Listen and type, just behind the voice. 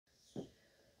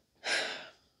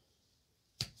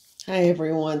Hi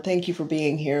everyone. Thank you for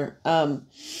being here.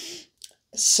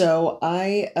 So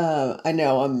I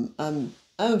know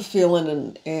I'm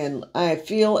feeling and I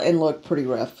feel and look pretty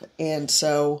rough. And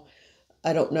so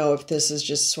I don't know if this is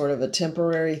just sort of a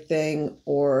temporary thing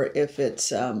or if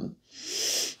it's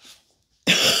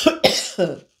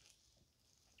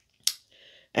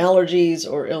allergies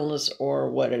or illness or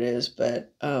what it is,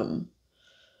 but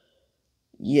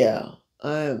yeah,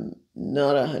 I'm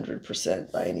not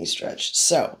 100% by any stretch.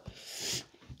 So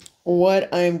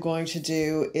what I'm going to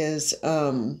do is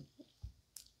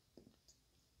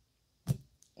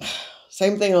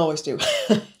same thing I always do.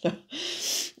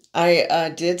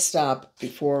 I did stop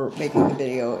before making the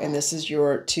video, and this is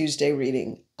your Tuesday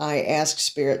reading. I asked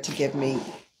Spirit to give me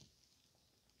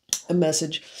a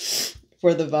message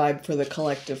for the vibe for the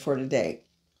collective for today.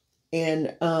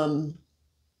 And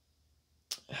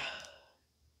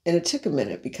it took a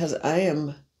minute because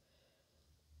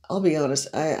I'll be honest,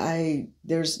 I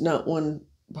there's not one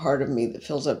part of me that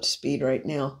feels up to speed right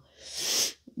now.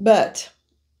 But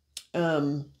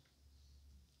I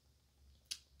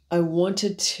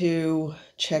wanted to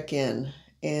check in,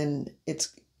 and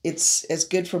it's as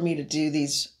good for me to do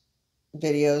these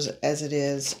videos as it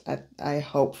is. I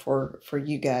hope for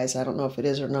you guys. I don't know if it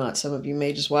is or not. Some of you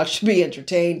may just watch to be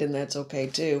entertained, and that's okay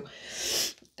too.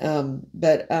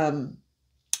 But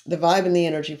the vibe and the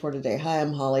energy for today. Hi,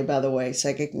 I'm Holly, by the way,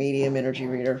 psychic medium, energy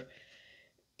reader,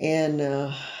 and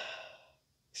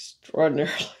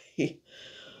extraordinarily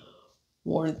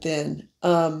worn thin.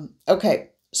 Okay,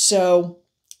 so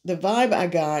the vibe I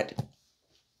got,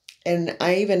 and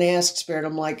I even asked Spirit,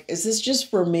 I'm like, is this just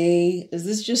for me? Is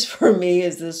this just for me?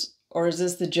 Or is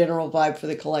this the general vibe for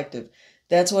the collective?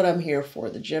 That's what I'm here for,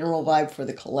 the general vibe for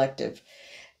the collective.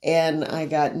 And I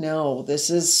got, no, this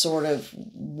is sort of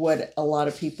what a lot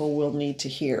of people will need to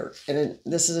hear. And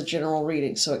this is a general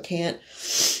reading, so it can't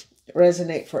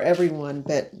resonate for everyone.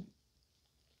 But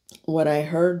what I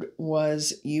heard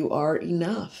was, you are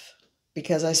enough.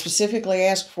 Because I specifically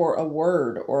asked for a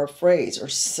word or a phrase or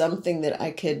something that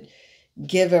I could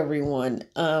give everyone.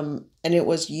 And it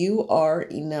was, you are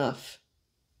enough.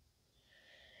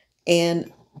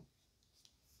 And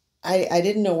I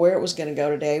didn't know where it was going to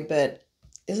go today, but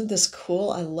isn't this cool?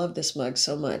 I love this mug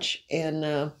so much. And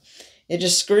it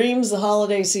just screams the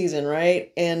holiday season,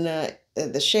 right? And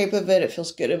the shape of it, it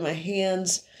feels good in my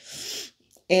hands.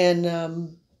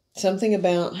 And something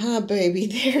about, huh, baby,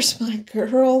 there's my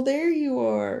girl. There you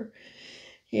are.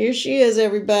 Here she is,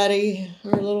 everybody.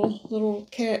 Our little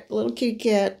cat, little kitty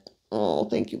cat. Oh,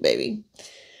 thank you, baby.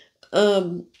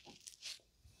 But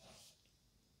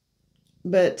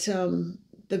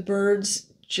the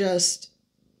birds just,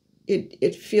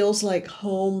 it feels like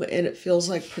home, and it feels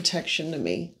like protection to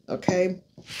me, okay?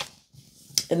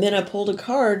 And then I pulled a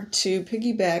card to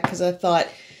piggyback because I thought,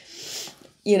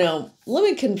 let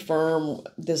me confirm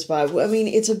this vibe. I mean,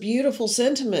 it's a beautiful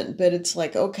sentiment, but it's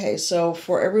like, okay, so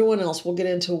for everyone else, we'll get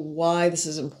into why this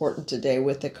is important today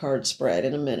with the card spread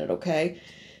in a minute, okay?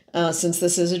 Since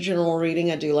this is a general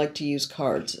reading, I do like to use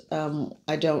cards.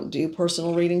 I don't do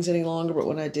personal readings any longer, but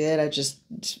when I did, I just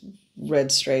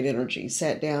read straight energy,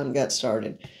 sat down, and got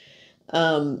started.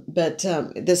 But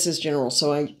this is general,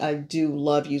 so I do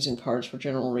love using cards for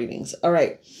general readings. All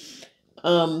right.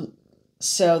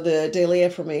 So the Daily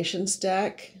Affirmations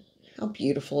deck, how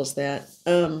beautiful is that?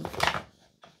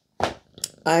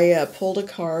 I pulled a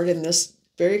card, and this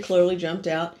very clearly jumped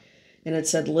out, and it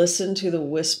said, listen to the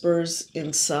whispers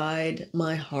inside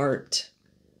my heart.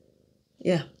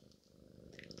 Yeah.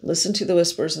 Listen to the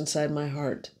whispers inside my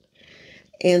heart.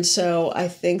 And so I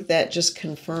think that just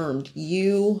confirmed,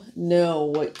 you know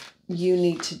what you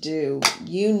need to do.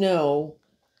 You know,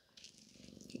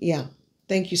 yeah.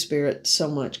 Thank you, Spirit, so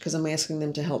much, because I'm asking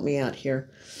them to help me out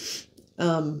here.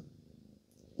 You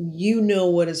know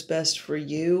what is best for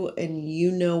you, and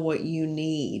you know what you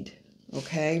need,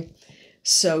 okay?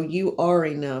 So you are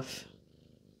enough.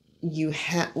 You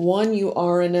have, one, you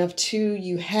are enough. Two,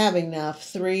 you have enough.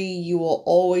 Three, you will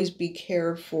always be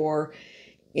cared for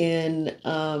in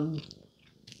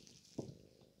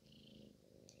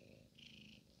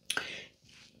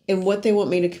and what they want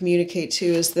me to communicate to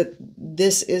is that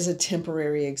this is a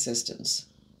temporary existence.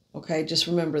 Okay, just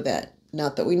remember that.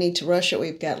 Not that we need to rush it.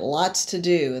 We've got lots to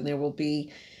do, and there will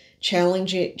be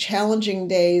challenging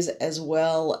days as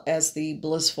well as the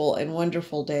blissful and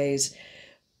wonderful days.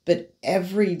 But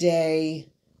every day,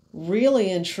 really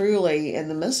and truly, and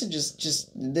the message is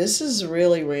just, this is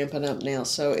really ramping up now.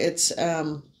 So it's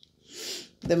the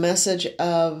message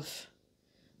of,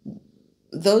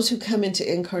 those who come into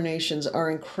incarnations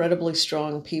are incredibly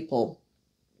strong people.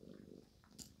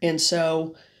 And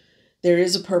so there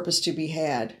is a purpose to be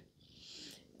had.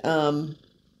 Um,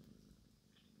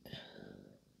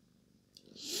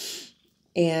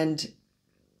 and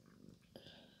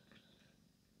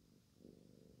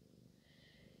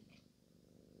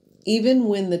even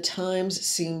when the times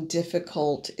seem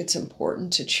difficult, it's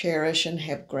important to cherish and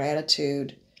have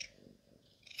gratitude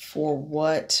for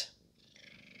what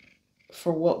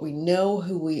we know,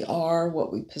 who we are,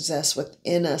 what we possess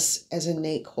within us as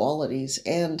innate qualities.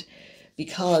 And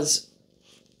because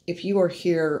if you are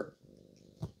here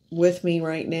with me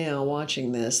right now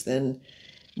watching this, then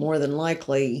more than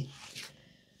likely,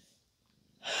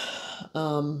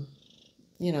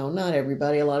 not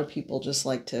everybody, a lot of people just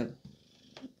like to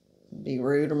be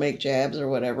rude or make jabs or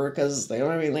whatever because they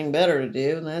don't have anything better to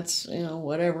do, and that's,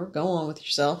 whatever, go on with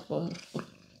yourself. Well,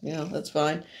 that's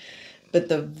fine. But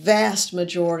the vast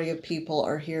majority of people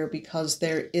are here because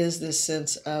there is this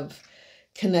sense of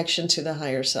connection to the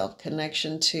higher self,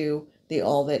 connection to the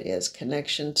all that is,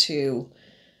 connection to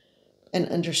an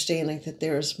understanding that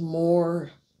there is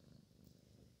more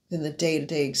than the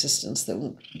day-to-day existence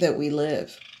that we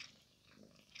live.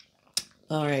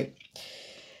 All right.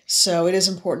 So it is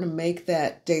important to make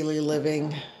that daily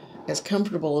living as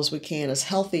comfortable as we can, as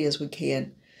healthy as we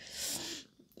can.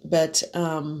 But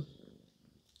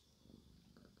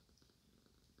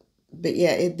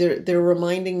yeah, they're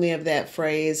reminding me of that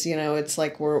phrase. It's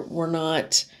like we're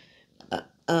not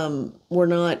a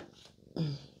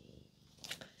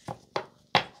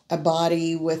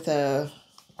body with a.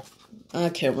 I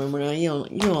can't remember now.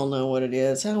 You all know what it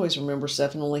is. I always remember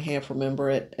stuff and only half remember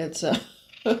it. It's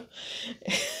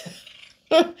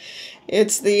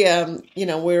it's the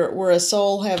we're a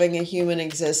soul having a human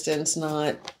existence,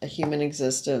 not a human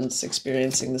existence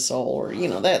experiencing the soul, or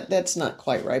that's not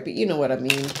quite right, but you know what I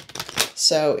mean.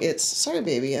 So it's, sorry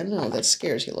baby, I know that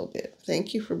scares you a little bit.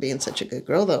 Thank you for being such a good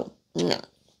girl though. Yeah.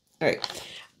 All right.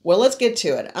 Well, let's get to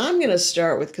it. I'm going to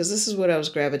start with, because this is what I was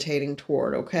gravitating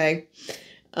toward, okay?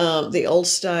 The old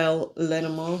style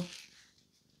Lenormand.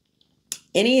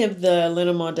 Any of the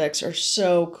Lenormand decks are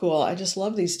so cool. I just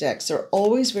love these decks. They're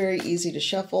always very easy to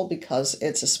shuffle because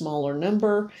it's a smaller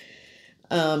number.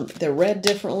 They're read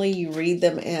differently. You read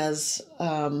them as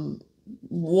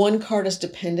one card is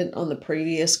dependent on the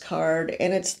previous card,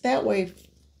 and it's that way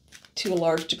to a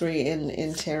large degree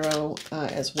in tarot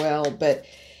as well. But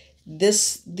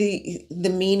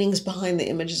the meanings behind the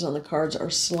images on the cards are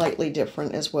slightly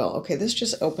different as well. Okay, this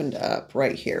just opened up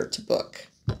right here to book.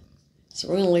 So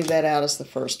we're going to leave that out as the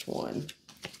first one.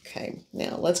 Okay,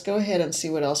 now let's go ahead and see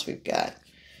what else we've got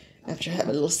after I have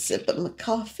a little sip of my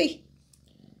coffee.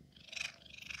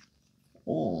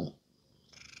 Oh,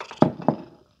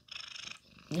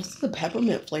 this is the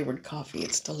peppermint flavored coffee.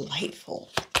 It's delightful.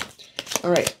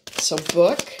 All right, so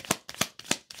book.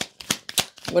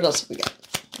 What else have we got?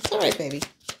 It's all right, baby.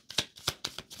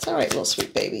 It's all right, little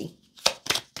sweet baby.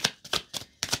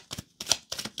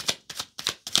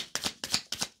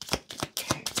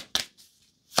 Okay.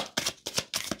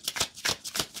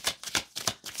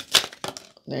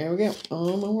 There we go.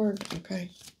 Oh, my word. Okay.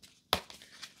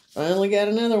 Finally got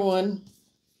another one.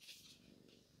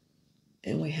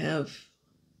 And we have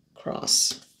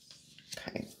cross.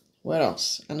 Okay. What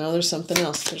else? I know there's something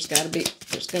else. There's got to be.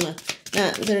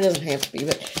 There doesn't have to be,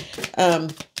 but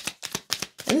and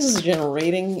this is a general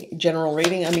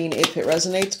reading. I mean, if it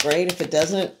resonates, great. If it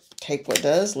doesn't, take what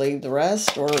does, leave the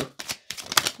rest, or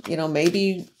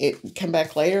maybe it come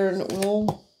back later and it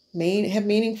will have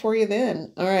meaning for you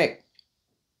then. All right.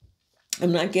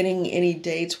 I'm not getting any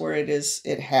dates where it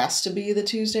has to be the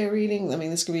Tuesday reading. I mean,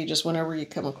 this could be just whenever you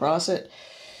come across it.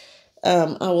 I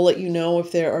will let you know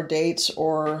if there are dates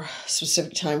or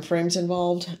specific time frames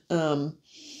involved.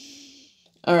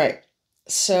 All right.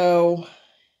 So,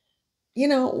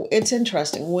 it's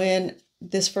interesting. When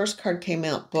this first card came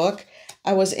out, book,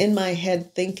 I was in my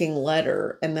head thinking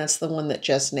letter, and that's the one that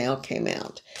just now came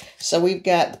out. So we've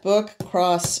got book,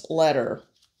 cross, letter.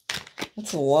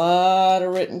 That's a lot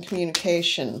of written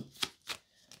communication.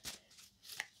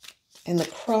 And the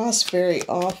cross, very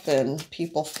often,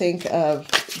 people think of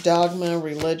dogma,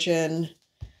 religion,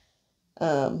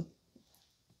 and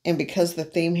because the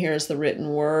theme here is the written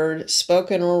word,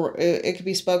 spoken, or it could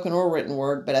be spoken or written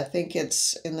word, but I think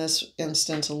it's, in this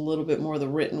instance, a little bit more the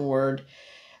written word,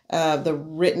 the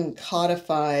written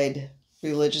codified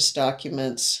religious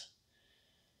documents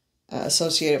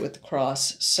associated with the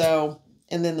cross. So,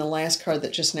 and then the last card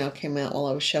that just now came out while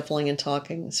I was shuffling and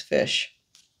talking is fish.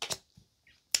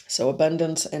 So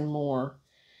abundance and more.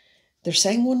 They're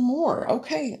saying one more.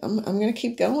 Okay, I'm going to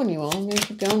keep going, you all. I'm going to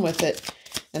keep going with it.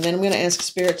 And then I'm going to ask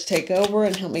Spirit to take over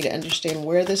and help me to understand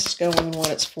where this is going and what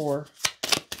it's for.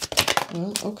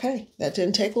 Well, okay, that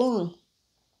didn't take long.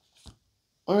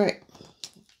 All right.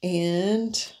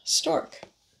 And Stork.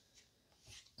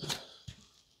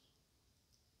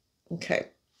 Okay.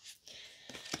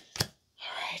 All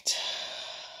right.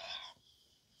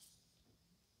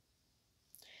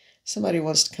 Somebody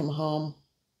wants to come home.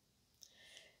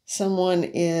 Someone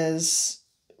is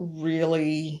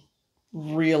really,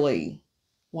 really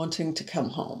wanting to come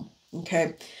home.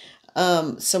 Okay.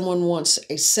 Someone wants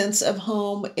a sense of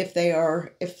home. If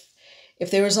they're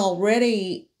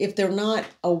not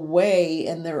away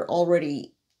and they're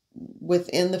already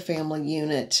within the family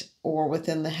unit or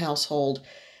within the household,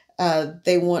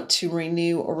 they want to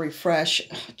renew or refresh,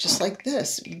 just like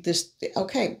this.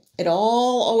 Okay, it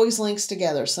all always links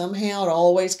together. Somehow it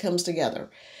always comes together.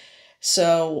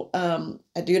 So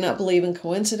I do not believe in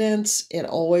coincidence. It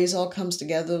always all comes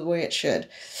together the way it should.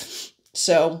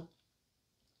 So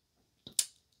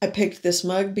I picked this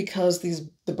mug because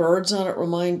the birds on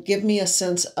it give me a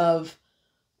sense of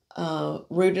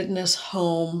rootedness,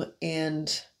 home,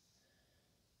 and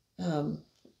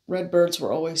red birds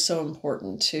were always so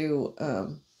important to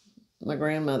my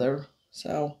grandmother.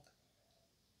 So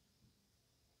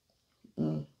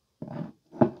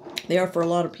they are for a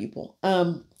lot of people.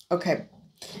 Okay.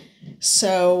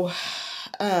 So,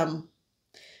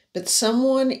 but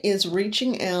someone is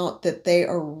reaching out that they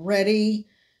are ready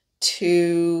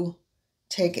to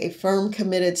take a firm,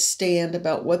 committed stand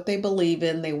about what they believe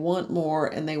in. They want more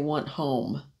and they want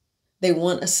home. They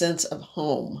want a sense of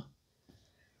home.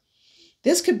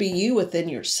 This could be you within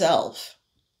yourself.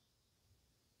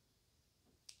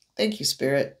 Thank you,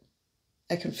 Spirit.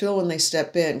 I can feel when they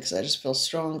step in because I just feel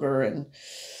stronger and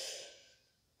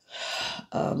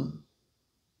an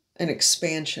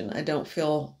expansion. I don't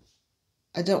feel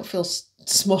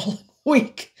small and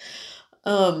weak.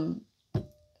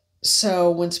 So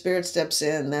when Spirit steps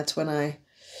in, that's when I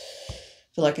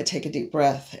feel like I take a deep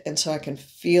breath. And so I can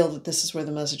feel that this is where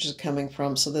the message is coming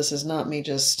from. So this is not me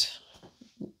just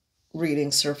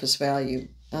reading surface value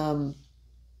of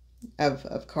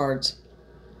cards,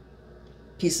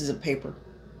 pieces of paper.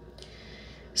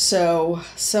 So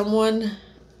someone,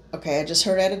 okay, I just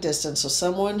heard at a distance. So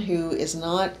someone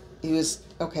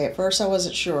okay, at first I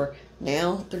wasn't sure.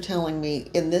 Now they're telling me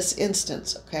in this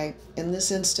instance,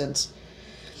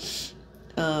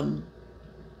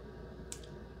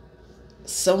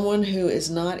 someone who is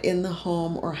not in the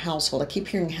home or household. I keep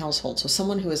hearing household. So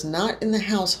someone who is not in the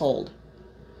household.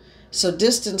 So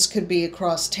distance could be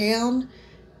across town.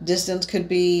 Distance could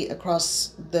be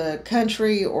across the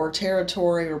country or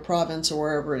territory or province or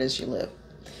wherever it is you live.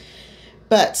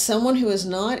 But someone who is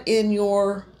not in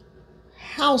your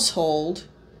household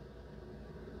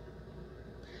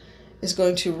is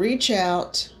going to reach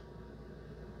out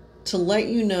to let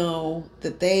you know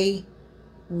that they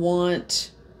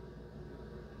want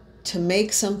to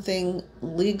make something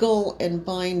legal and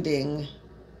binding.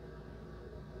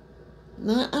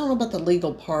 I don't know about the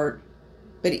legal part,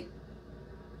 but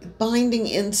binding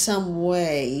in some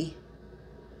way.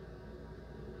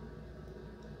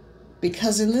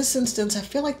 Because in this instance, I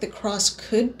feel like the cross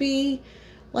could be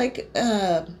like,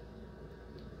 I'm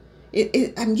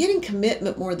getting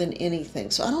commitment more than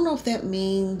anything. So I don't know if that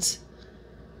means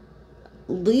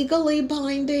legally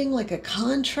binding, like a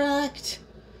contract,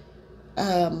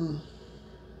 or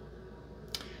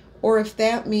if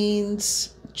that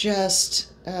means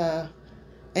just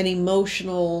an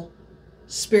emotional,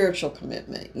 spiritual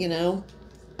commitment,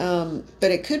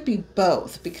 but it could be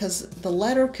both, because the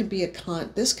letter could be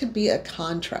this could be a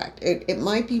contract. It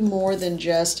might be more than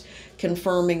just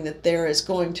confirming that there is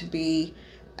going to be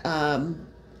a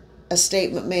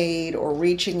statement made or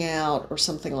reaching out or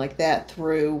something like that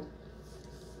through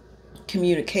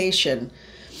communication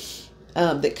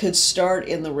that could start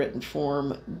in the written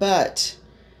form. But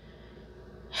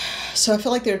so I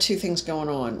feel like there are two things going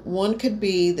on. One could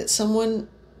be that someone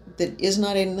that is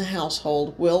not in the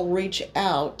household will reach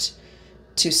out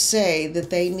to say that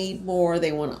they need more,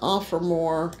 they want to offer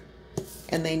more,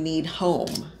 and they need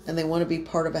home, and they want to be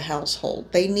part of a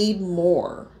household. They need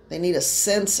more. They need a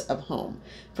sense of home.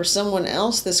 For someone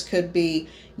else, this could be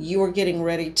you are getting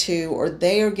ready to, or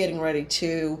they are getting ready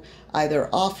to either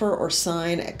offer or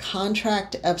sign a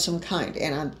contract of some kind.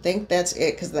 And I think that's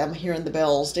it, because I'm hearing the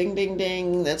bells. Ding, ding,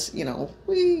 ding. That's, you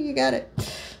got it.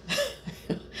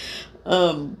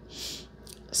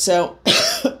 So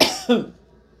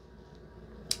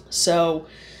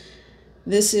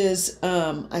this is,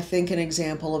 I think, an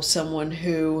example of someone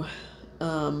who,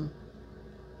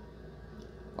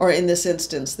 or in this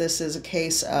instance, this is a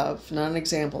case of, not an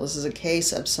example, this is a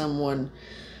case of someone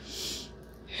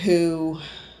who,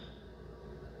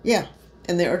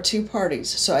 and there are two parties.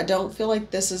 So I don't feel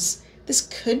like this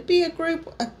could be a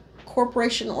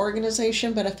corporation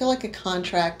organization, but I feel like a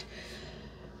contract.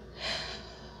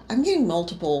 I'm getting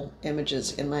multiple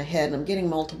images in my head, and I'm getting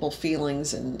multiple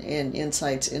feelings and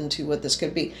insights into what this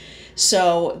could be.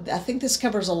 So I think this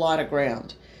covers a lot of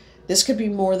ground. This could be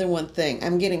more than one thing.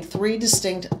 I'm getting 3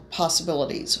 distinct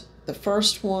possibilities. The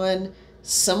first one,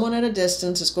 someone at a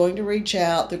distance is going to reach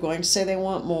out. They're going to say they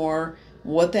want more.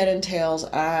 What that entails,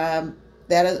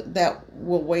 that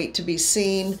will wait to be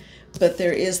seen. But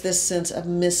there is this sense of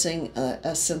missing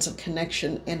a sense of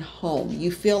connection and home.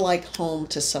 You feel like home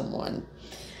to someone.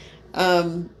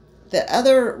 The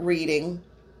other reading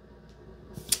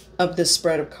of this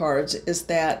spread of cards is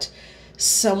that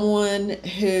someone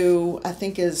who I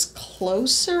think is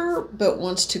closer but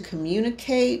wants to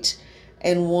communicate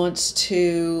and wants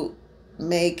to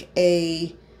make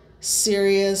a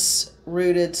serious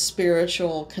rooted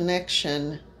spiritual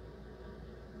connection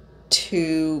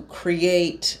to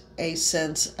create a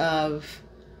sense of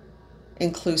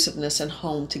inclusiveness and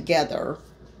home together.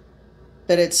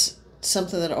 But it's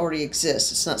something that already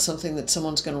exists. It's not something that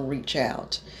someone's going to reach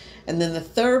out. And then the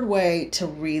third way to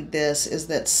read this is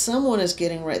that someone is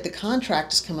getting ready. The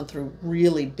contract is coming through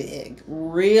really big,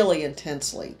 really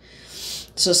intensely.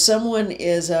 So someone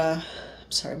is, I'm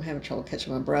sorry, I'm having trouble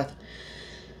catching my breath.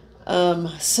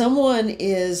 Someone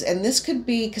is, and this could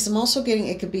be, because I'm also getting,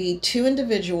 it could be 2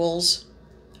 individuals,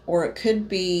 or it could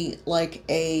be like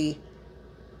it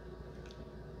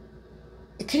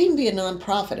could even be a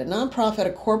nonprofit,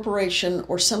 a corporation,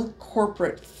 or some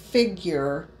corporate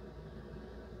figure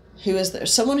who is there,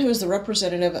 someone who is the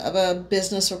representative of a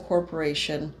business or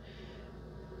corporation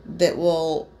that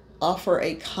will offer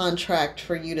a contract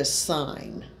for you to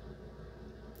sign.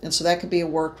 And so that could be a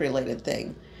work-related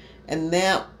thing. And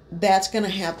that's going to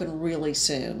happen really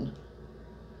soon.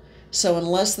 So in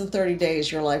less than 30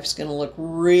 days, your life is going to look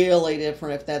really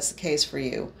different if that's the case for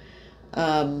you.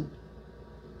 Read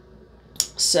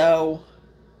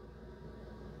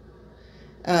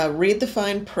the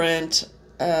fine print.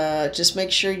 Just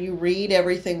make sure you read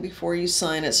everything before you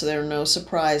sign it so there are no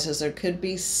surprises. There could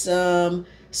be some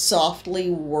softly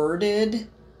worded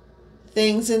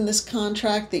things in this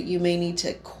contract that you may need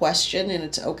to question, and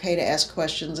it's okay to ask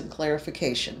questions and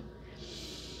clarification.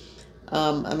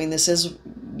 I mean, this is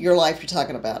your life you're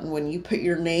talking about, and when you put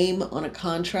your name on a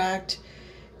contract,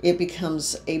 it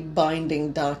becomes a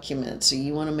binding document. So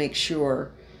you want to make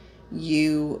sure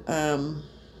you,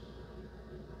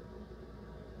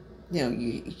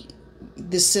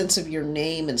 this sense of your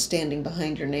name and standing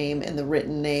behind your name and the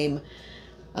written name,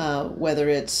 whether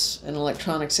it's an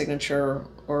electronic signature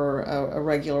or a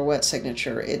regular wet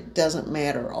signature, it doesn't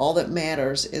matter. All that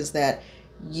matters is that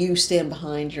you stand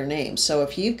behind your name. So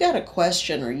if you've got a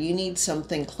question or you need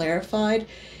something clarified,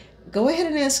 go ahead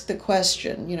and ask the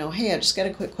question. Hey, I just got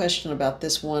a quick question about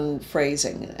this one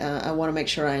phrasing. I want to make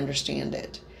sure I understand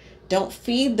it. Don't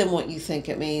feed them what you think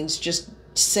it means. Just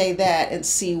say that and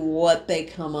see what they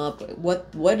come up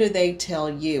with. What do they tell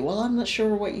you? Well, I'm not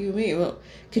sure what you mean. Well,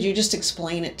 could you just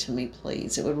explain it to me,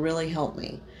 please? It would really help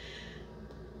me.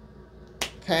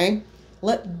 Okay?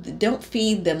 Don't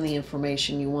feed them the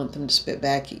information you want them to spit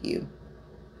back at you.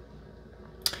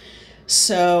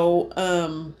 So,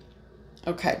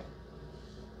 okay.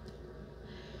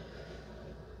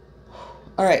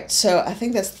 All right, so I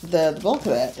think that's the bulk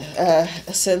of that.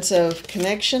 A sense of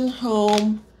connection,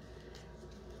 home,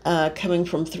 coming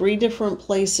from 3 different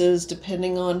places,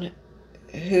 depending on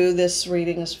who this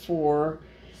reading is for.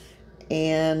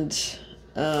 And,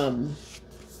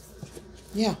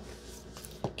 yeah.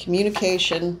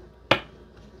 Communication,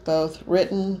 both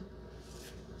written,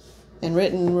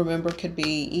 remember, could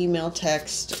be email,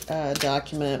 text,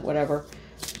 document, whatever.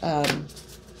 I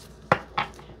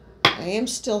am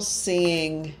still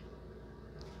seeing,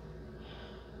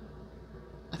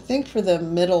 I think for the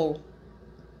middle,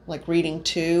 like reading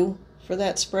 2 for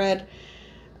that spread,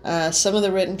 some of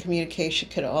the written communication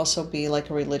could also be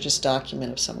like a religious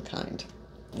document of some kind.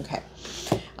 Okay.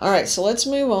 All right, so let's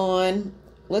move on.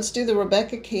 Let's do the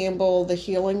Rebecca Campbell, The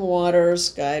Healing Waters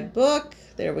guidebook.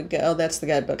 There we go. Oh, that's the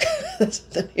guidebook. That's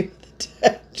the name of the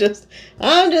text.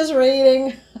 I'm just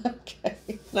reading. Okay.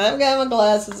 I've got my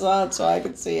glasses on so I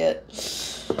can see it.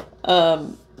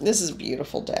 This is a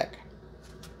beautiful deck.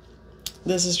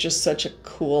 This is just such a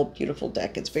cool, beautiful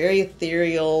deck. It's very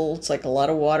ethereal. It's like a lot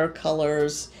of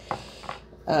watercolors,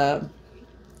 or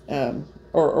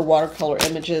watercolor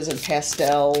images and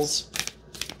pastels.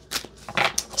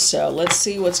 So let's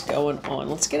see what's going on.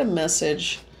 Let's get a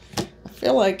message. I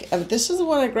feel like this is the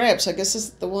one I grabbed, so I guess this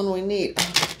is the one we need.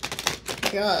 Oh,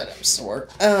 God, I'm sore.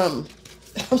 I'm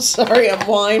sorry, I'm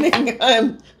whining.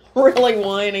 I'm really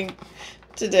whining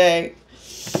today.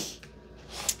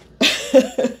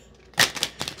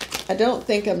 I don't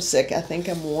think I'm sick. I think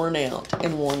I'm worn out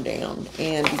and worn down.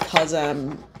 And because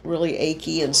I'm really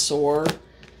achy and sore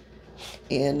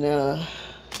and,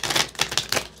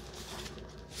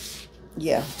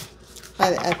 yeah,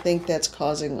 I think that's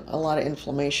causing a lot of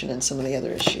inflammation and some of the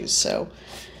other issues. So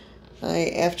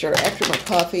after my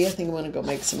coffee, I think I'm going to go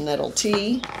make some nettle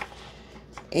tea.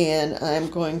 And I'm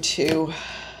going to,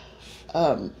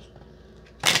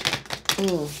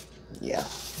 yeah,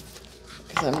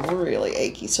 because I'm really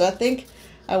achy. So I think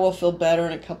I will feel better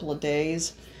in a couple of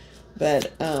days.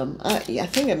 But I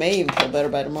think I may even feel better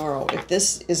by tomorrow.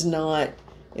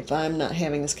 If I'm not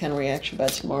having this kind of reaction by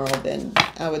tomorrow, then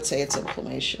I would say it's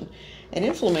inflammation. And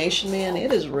inflammation, man,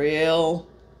 it is real.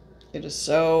 It is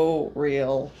so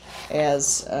real.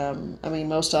 As,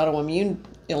 most autoimmune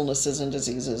illnesses and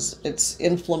diseases, it's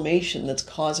inflammation that's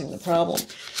causing the problem.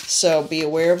 So be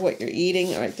aware of what you're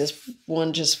eating. All right, this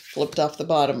one just flipped off the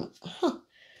bottom. Huh.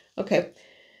 Okay.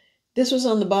 This was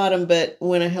on the bottom, but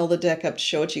when I held the deck up to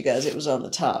show it to you guys, it was on the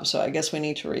top. So I guess we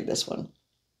need to read this one.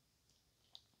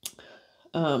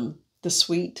 The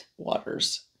Sweet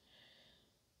Waters.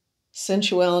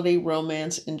 Sensuality,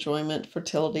 romance, enjoyment,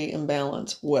 fertility, and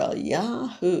balance. Well,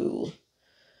 yahoo.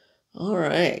 All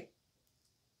right.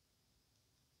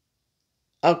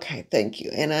 Okay, thank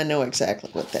you. And I know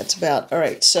exactly what that's about. All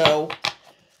right, so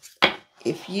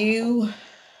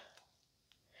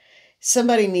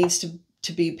somebody needs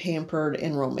to be pampered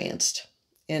and romanced.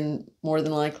 And more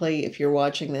than likely, if you're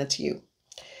watching, that's you.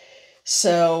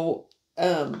 So,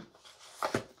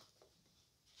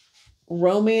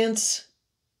 romance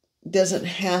doesn't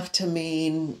have to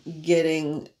mean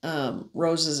getting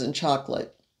roses and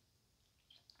chocolate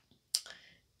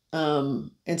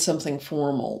and something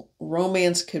formal.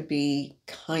 Romance could be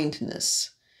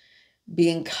kindness,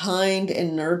 being kind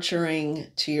and nurturing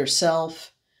to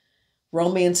yourself,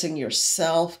 romancing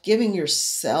yourself, giving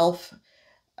yourself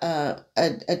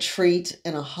a treat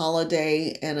and a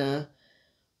holiday and a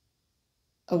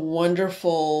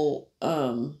wonderful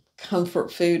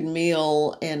comfort food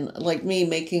meal, and like me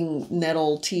making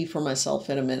nettle tea for myself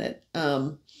in a minute.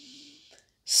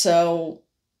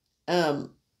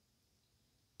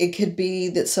 It could be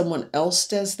that someone else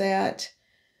does that,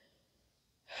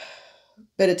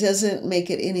 but it doesn't make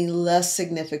it any less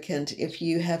significant if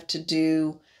you have to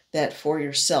do that for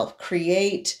yourself.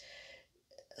 Create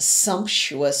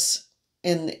sumptuous,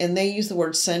 and they use the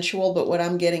word sensual, but what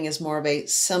I'm getting is more of a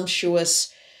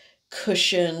sumptuous,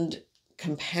 cushioned,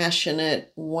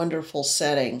 compassionate, wonderful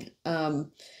setting.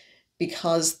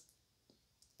 Because,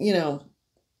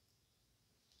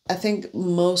 I think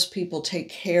most people take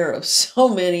care of so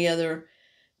many other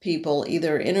people,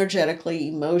 either energetically,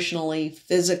 emotionally,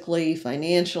 physically,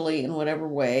 financially, in whatever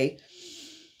way.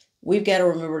 We've got to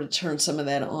remember to turn some of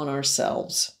that on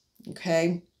ourselves,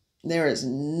 okay? There is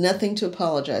nothing to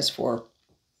apologize for.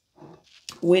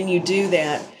 When you do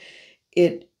that,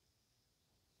 it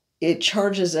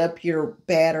charges up your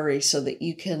battery so that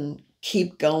you can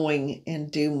keep going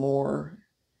and do more,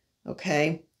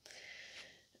 okay?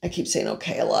 I keep saying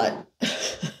okay a lot.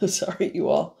 Sorry, you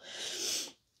all.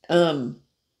 Let's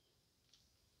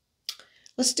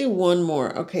do one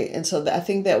more. Okay, and so I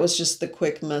think that was just the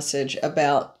quick message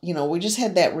about, we just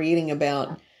had that reading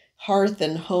about hearth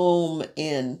and home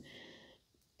and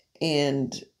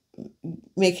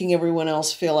making everyone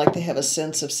else feel like they have a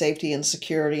sense of safety and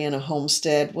security in a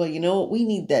homestead. Well, you know what? We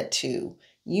need that too.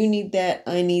 You need that.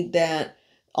 I need that.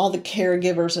 All the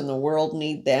caregivers in the world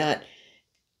need that.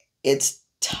 It's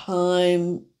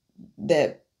time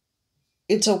that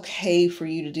it's okay for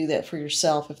you to do that for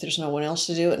yourself if there's no one else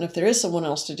to do it. And if there is someone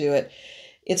else to do it,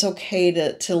 it's okay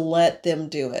to let them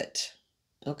do it.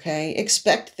 Okay?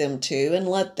 Expect them to and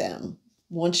let them.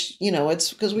 Once,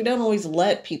 it's because we don't always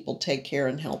let people take care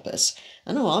and help us.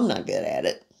 I know I'm not good at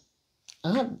it.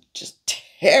 I'm just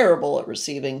terrible at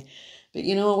receiving. But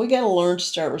we got to learn to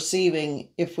start receiving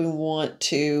if we want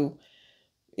to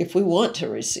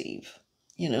receive.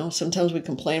 Sometimes we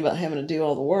complain about having to do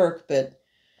all the work, but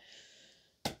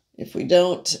if we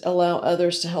don't allow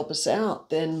others to help us out,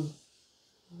 then,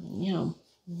 I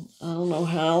don't know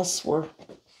how else we're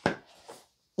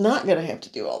not going to have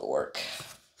to do all the work.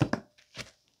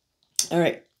 All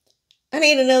right. I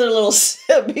need another little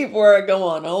sip before I go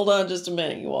on. Hold on just a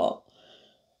minute, you all.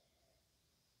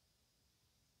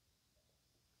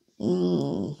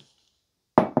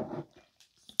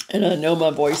 And I know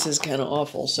my voice is kind of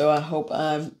awful, so I hope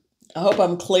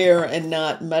I'm clear and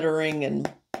not muttering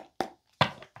and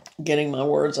getting my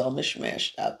words all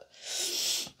mishmashed up.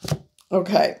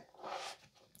 Okay.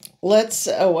 What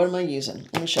am I using?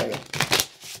 Let me show you.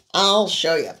 I'll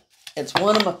show you. It's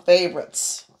one of my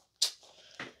favorites.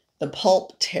 the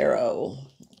Pulp Tarot.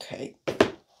 Okay.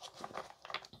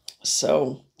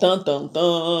 So, dun dun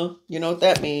dun. You know what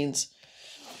that means.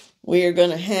 We are going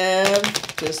to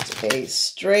have just a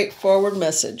straightforward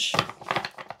message.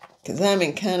 Because I'm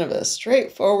in kind of a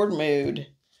straightforward mood.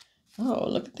 Oh,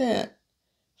 look at that.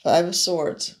 5 of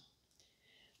Swords.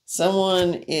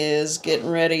 Someone is getting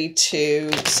ready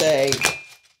to say,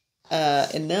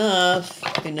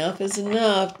 enough. Enough is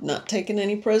enough. Not taking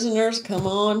any prisoners. Come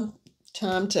on.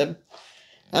 Time to...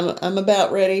 I'm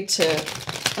about ready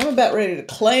to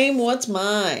claim what's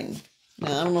mine.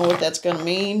 Now, I don't know what that's going to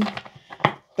mean.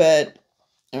 But,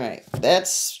 all right.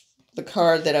 That's the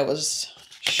card that I was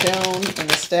shown in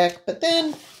the stack. But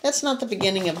then, that's not the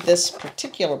beginning of this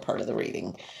particular part of the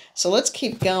reading. So let's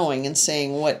keep going and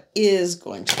saying what is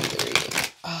going to be the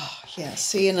reading. Oh, yeah.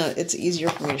 See, it's easier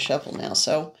for me to shuffle now.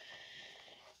 So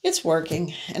it's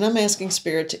working. And I'm asking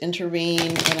Spirit to intervene.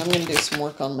 And I'm going to do some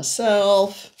work on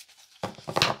myself.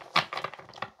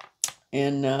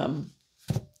 And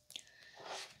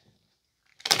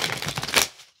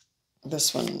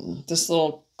this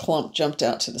little clump jumped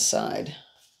out to the side.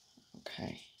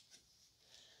 Okay.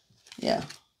 Yeah.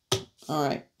 All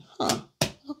right. Huh.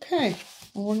 Okay.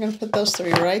 Well, we're going to put those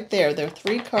 3 right there. There are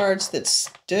 3 cards that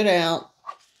stood out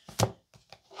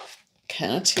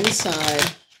kind of to the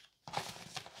side.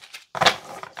 I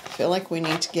feel like we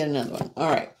need to get another one. All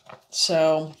right.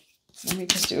 So let me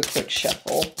just do a quick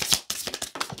shuffle.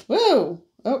 Whoa.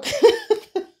 Okay.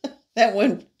 That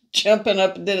one jumping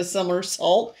up and did a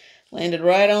somersault. Landed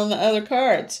right on the other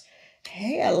cards.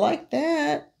 Hey, I like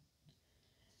that.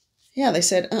 Yeah, they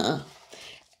said,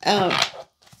 and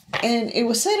it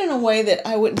was said in a way that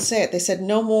I wouldn't say it. They said,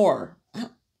 no more.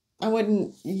 I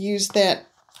wouldn't use that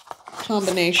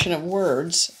combination of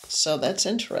words. So that's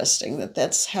interesting that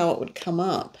that's how it would come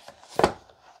up.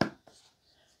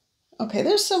 Okay,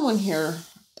 there's someone here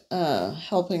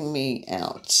helping me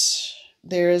out.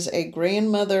 There is a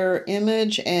grandmother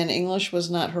image, and English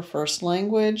was not her first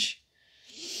language.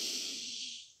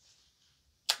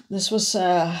 This was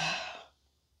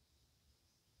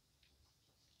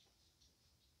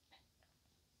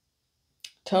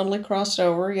totally crossed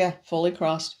over. Yeah, fully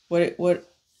crossed. What?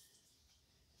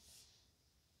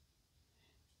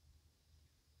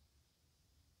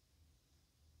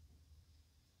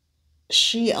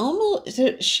 She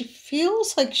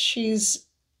feels like she's,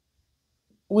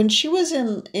 when she was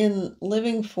in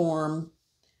living form,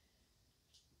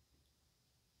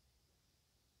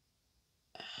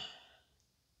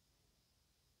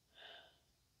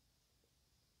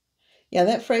 yeah,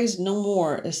 that phrase, no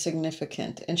more, is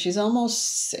significant. And she's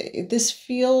almost, this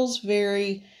feels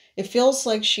very, it feels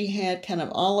like she had kind of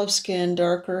olive skin,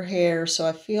 darker hair. So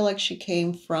I feel like she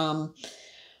came from,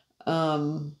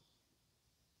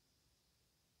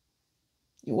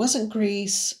 it wasn't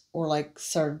Greece or like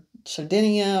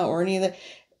Sardinia or any of that.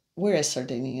 Where is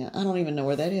Sardinia? I don't even know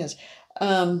where that is.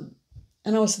 I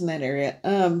know it's in that area.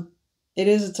 It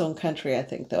is its own country, I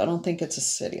think, though. I don't think it's a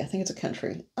city. I think it's a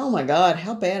country. Oh my God,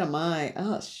 how bad am I?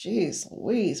 Oh, jeez,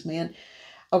 Louise, man.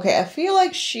 Okay, I feel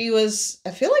like she was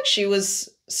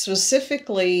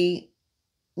specifically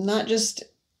not just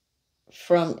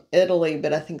from Italy,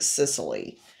 but I think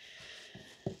Sicily.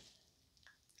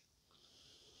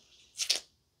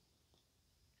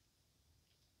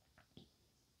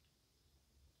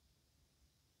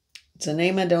 It's a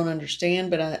name I don't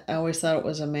understand, but I always thought it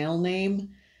was a male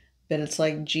name. But it's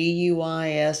like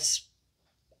Guisi.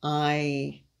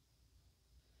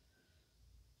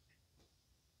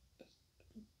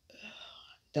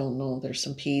 Don't know. There's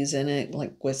some P's in it,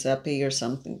 like Giuseppe or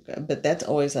something. But that's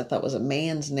always, I thought, was a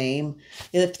man's name.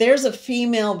 If there's a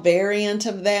female variant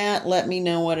of that, let me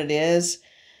know what it is.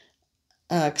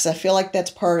 Because I feel like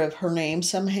that's part of her name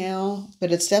somehow.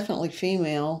 But it's definitely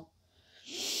female.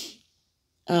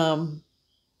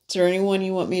 Is there anyone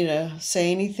you want me to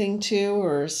say anything to?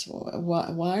 Or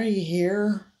why are you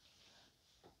here?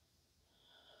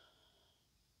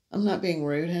 I'm not being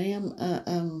rude, honey.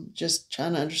 I'm just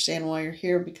trying to understand why you're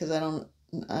here, because I don't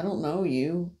know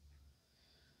you.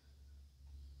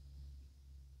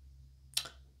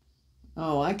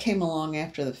 Oh, I came along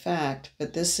after the fact,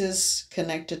 but this is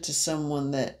connected to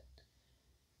someone that...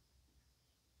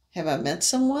 Have I met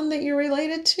someone that you're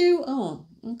related to? Oh,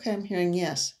 okay, I'm hearing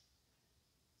yes.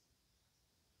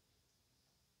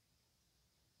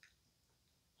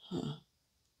 Huh.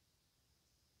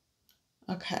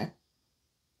 Okay.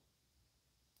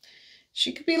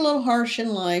 She could be a little harsh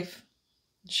in life.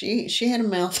 She had a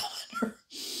mouth on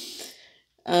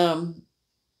her.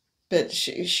 But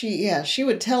she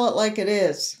would tell it like it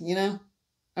is, you know?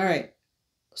 All right.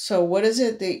 So what is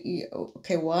it that you,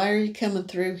 okay, why are you coming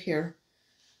through here?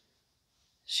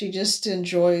 She just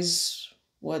enjoys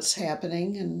what's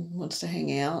happening and wants to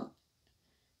hang out.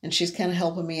 And she's kind of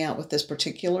helping me out with this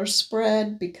particular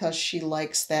spread because she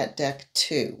likes that deck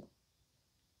too.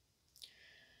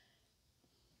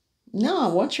 No, I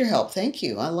want your help. Thank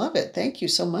you. I love it. Thank you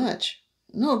so much.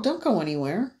 No, don't go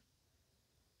anywhere.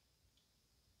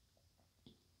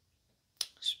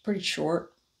 It's pretty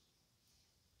short.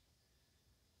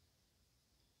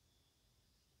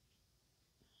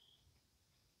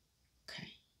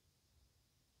 Okay.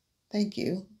 Thank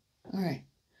you. All right.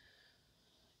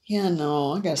 Yeah,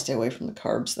 no, I gotta stay away from the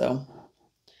carbs though.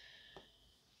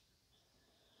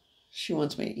 She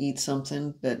wants me to eat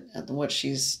something, but what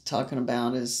she's talking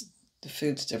about is the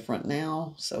food's different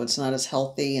now, so it's not as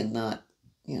healthy and not,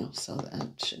 so I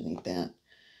shouldn't eat that.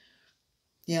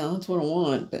 Yeah, that's what I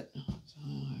want, but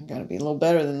I gotta be a little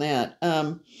better than that.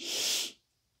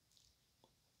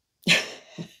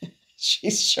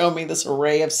 She's showing me this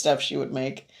array of stuff she would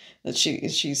make that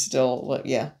she's still,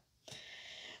 yeah.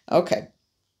 Okay.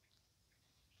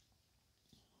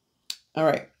 All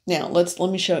right. Now let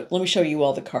me show you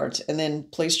all the cards, and then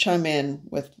please chime in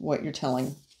with what you're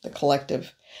telling the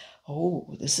collective.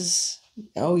 Oh,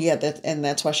 oh yeah,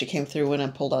 that's why she came through when I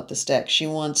pulled out this deck. She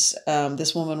wants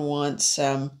this woman wants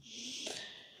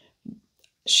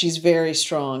she's very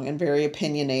strong and very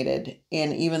opinionated,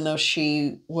 and even though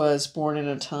she was born in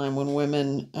a time when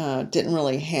women didn't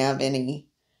really have any,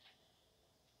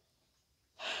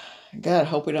 God, I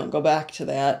hope we don't go back to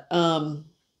that.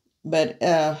 But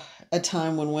a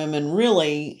time when women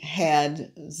really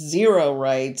had zero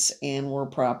rights and were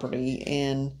property,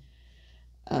 and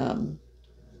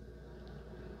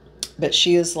but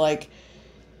she is like,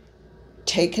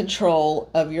 take control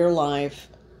of your life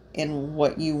and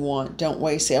what you want. Don't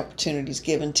waste the opportunities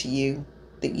given to you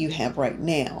that you have right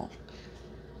now.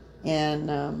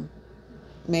 And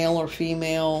male or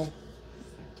female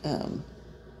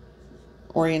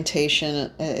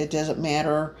orientation, it doesn't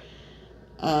matter.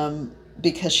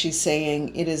 Because she's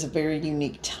saying it is a very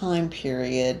unique time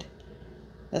period.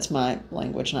 That's my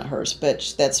language, not hers,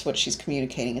 but that's what she's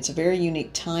communicating. It's a very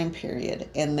unique time period,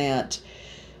 and that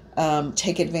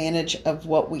take advantage of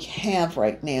what we have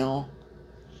right now.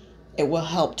 It will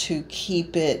help to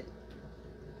keep it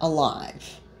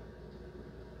alive.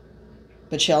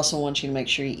 But she also wants you to make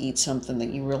sure you eat something that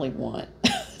you really want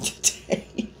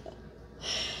today.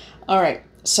 All right,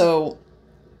 so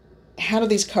how do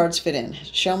these cards fit in?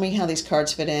 Show me how these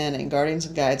cards fit in, and guardians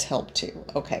and guides help too.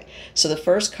 Okay, so the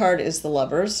first card is the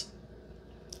Lovers,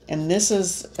 and this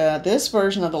is this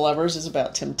version of the Lovers is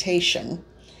about temptation,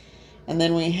 and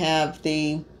then we have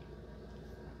the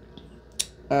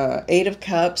Eight of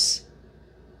Cups.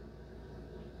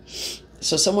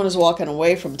 So someone is walking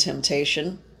away from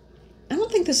temptation. I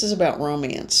don't think this is about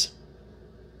romance.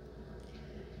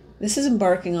 This is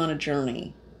embarking on a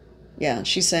journey. Yeah,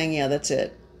 she's saying, yeah, that's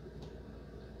it.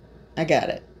 I got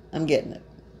it. I'm getting it.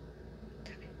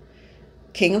 Okay.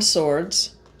 King of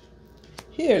Swords.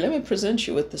 Here, let me present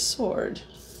you with the sword.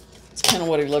 It's kind of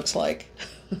what he looks like.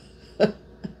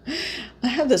 I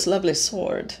have this lovely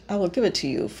sword. I will give it to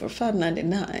you for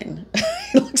 $5.99.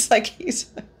 He looks like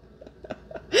he's...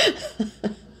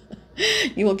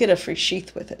 You will get a free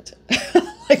sheath with it.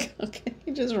 Like, okay,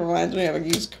 he just reminds me of a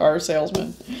used car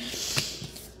salesman.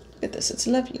 Look at this. It's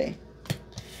lovely.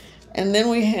 And then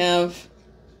we have...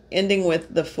 ending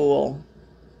with the Fool.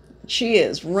 She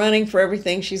is running for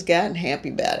everything she's got and happy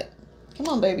about it. Come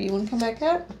on, baby. You want to come back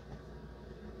up?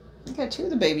 I got two of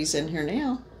the babies in here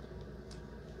now.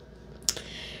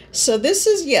 So this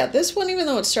is, yeah, this one, even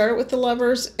though it started with the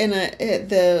Lovers and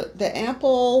the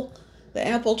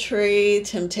apple tree,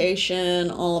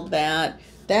 temptation, all of that,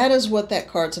 that is what that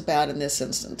card's about in this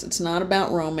instance. It's not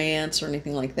about romance or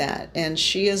anything like that. And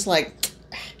she is like,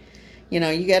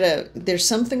 there's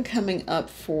something coming up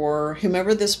for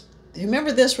whomever this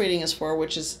reading is for,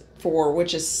 which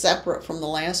is separate from the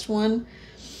last one.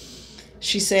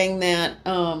 She's saying that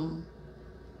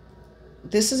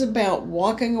this is about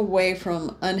walking away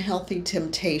from unhealthy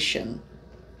temptation.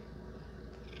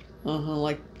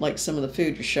 Like some of the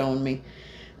food you're showing me.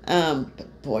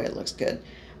 But boy, it looks good.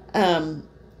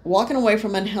 Walking away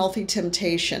from unhealthy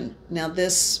temptation. Now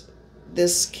this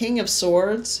King of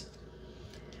Swords,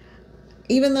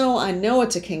 even though I know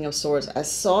it's a King of Swords, I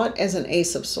saw it as an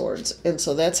Ace of Swords, and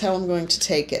so that's how I'm going to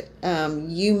take it.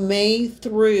 You may,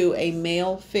 through a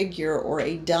male figure or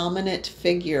a dominant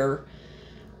figure,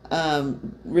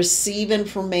 receive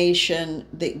information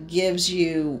that gives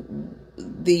you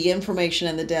the information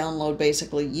and the download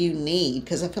basically you need,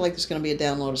 because I feel like there's going to be a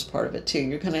download as part of it too.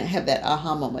 You're going to have that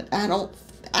aha moment. I don't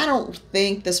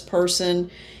think this person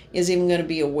is even going to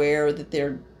be aware that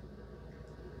they're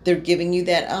they're giving you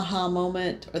that aha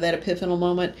moment or that epiphanal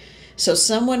moment. So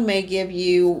someone may give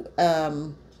you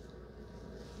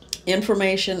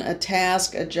information, a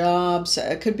task, a job. So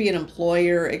it could be an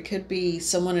employer. It could be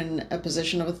someone in a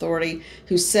position of authority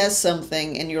who says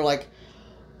something and you're like,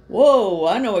 whoa,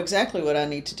 I know exactly what I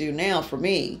need to do now for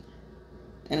me.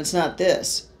 And it's not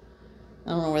this. I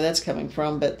don't know where that's coming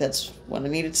from, but that's what I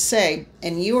needed to say.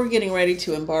 And you are getting ready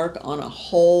to embark on a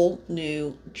whole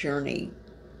new journey.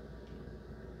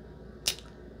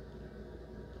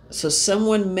 So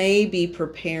someone may be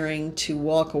preparing to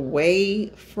walk away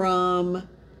from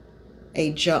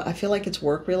a job. I feel like it's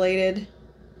work related.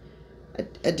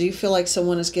 I do feel like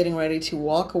someone is getting ready to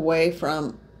walk away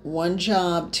from one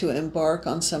job to embark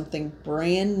on something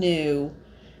brand new.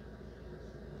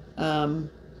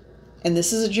 And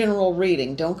this is a general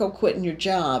reading. Don't go quitting your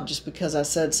job just because I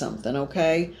said something,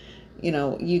 okay? You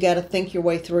know, you got to think your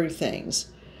way through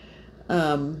things.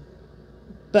 But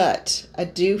I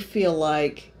do feel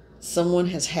like someone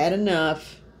has had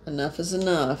enough. Enough is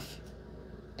enough.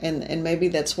 And maybe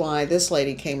that's why this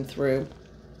lady came through.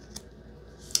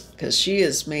 Because she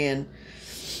is, man,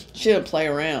 she didn't play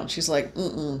around. She's like,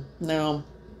 no.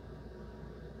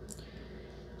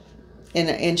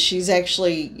 And she's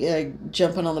actually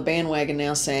jumping on the bandwagon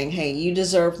now saying, hey, you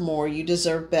deserve more. You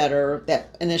deserve better.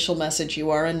 That initial message,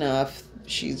 you are enough.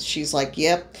 She's like,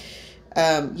 yep.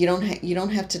 You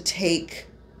don't have to take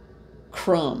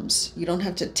crumbs. You don't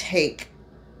have to take...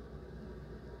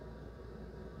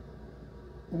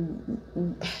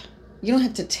 You don't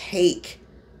have to take...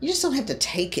 You just don't have to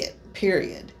take it,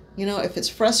 period. You know, if it's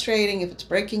frustrating, if it's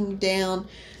breaking you down,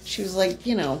 she was like,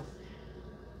 you know,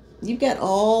 you've got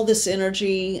all this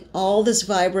energy, all this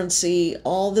vibrancy,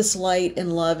 all this light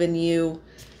and love in you.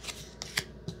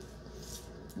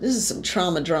 This is some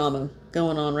trauma drama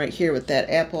going on right here with that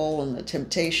apple and the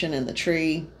temptation and the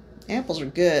tree. Apples are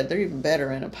good. They're even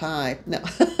better in a pie. No.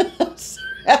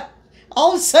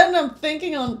 All of a sudden I'm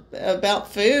thinking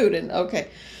about food and okay.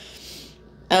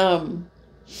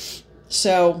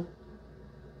 So,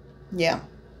 yeah.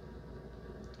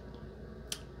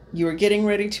 You are getting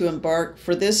ready to embark,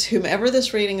 for this, whomever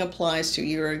this reading applies to,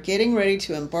 you are getting ready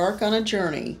to embark on a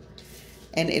journey,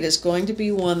 and it is going to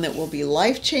be one that will be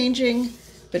life-changing,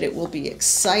 but it will be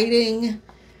exciting,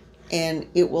 and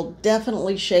it will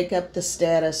definitely shake up the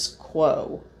status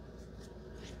quo.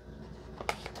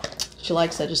 She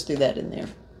likes, I just threw that in there.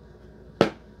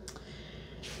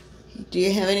 Do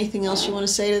you have anything else you want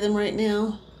to say to them right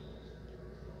now?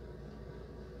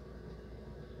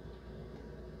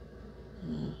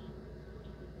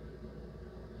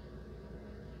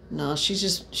 No,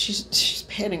 she's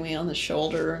patting me on the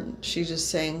shoulder and she's just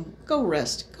saying, go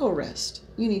rest, go rest.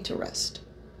 You need to rest.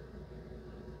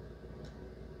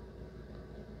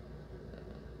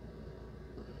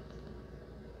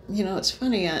 You know, it's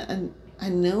funny, I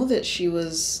know that she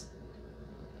was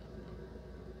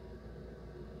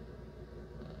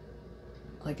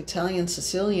like Italian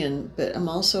Sicilian, but I'm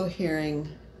also hearing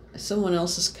someone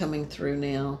else is coming through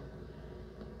now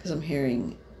because I'm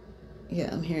hearing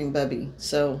Bubby.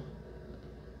 So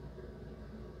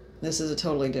this is a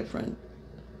totally different,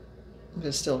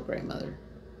 but still a grandmother.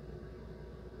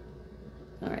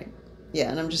 All right. Yeah,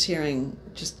 and I'm just hearing,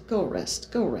 just go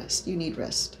rest, go rest. You need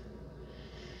rest.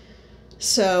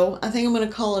 So I think I'm going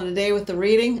to call it a day with the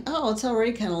reading. Oh, it's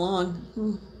already kind of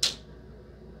long.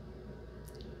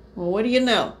 Well, what do you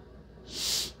know?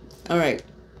 All right.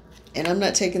 And I'm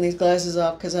not taking these glasses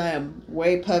off because I am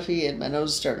way puffy and my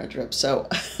nose is starting to drip. So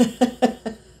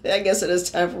I guess it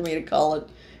is time for me to call it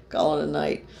a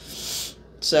night.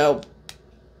 So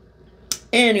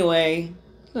anyway,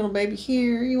 little baby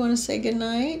here, you want to say good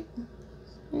night?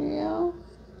 Yeah.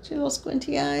 See little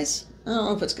squinty eyes? I don't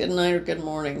know if it's good night or good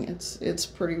morning. It's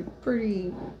pretty.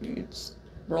 It's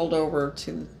rolled over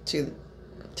to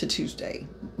Tuesday.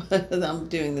 I'm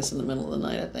doing this in the middle of the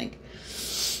night, I think.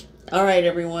 All right,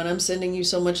 everyone. I'm sending you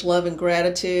so much love and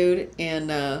gratitude,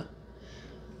 and I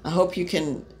hope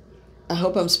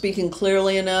I'm speaking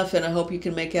clearly enough, and I hope you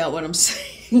can make out what I'm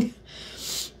saying.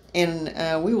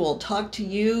 And we will talk to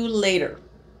you later.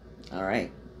 All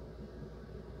right.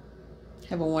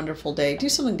 Have a wonderful day. Do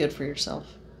something good for yourself.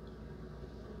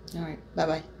 All right.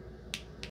 Bye-bye.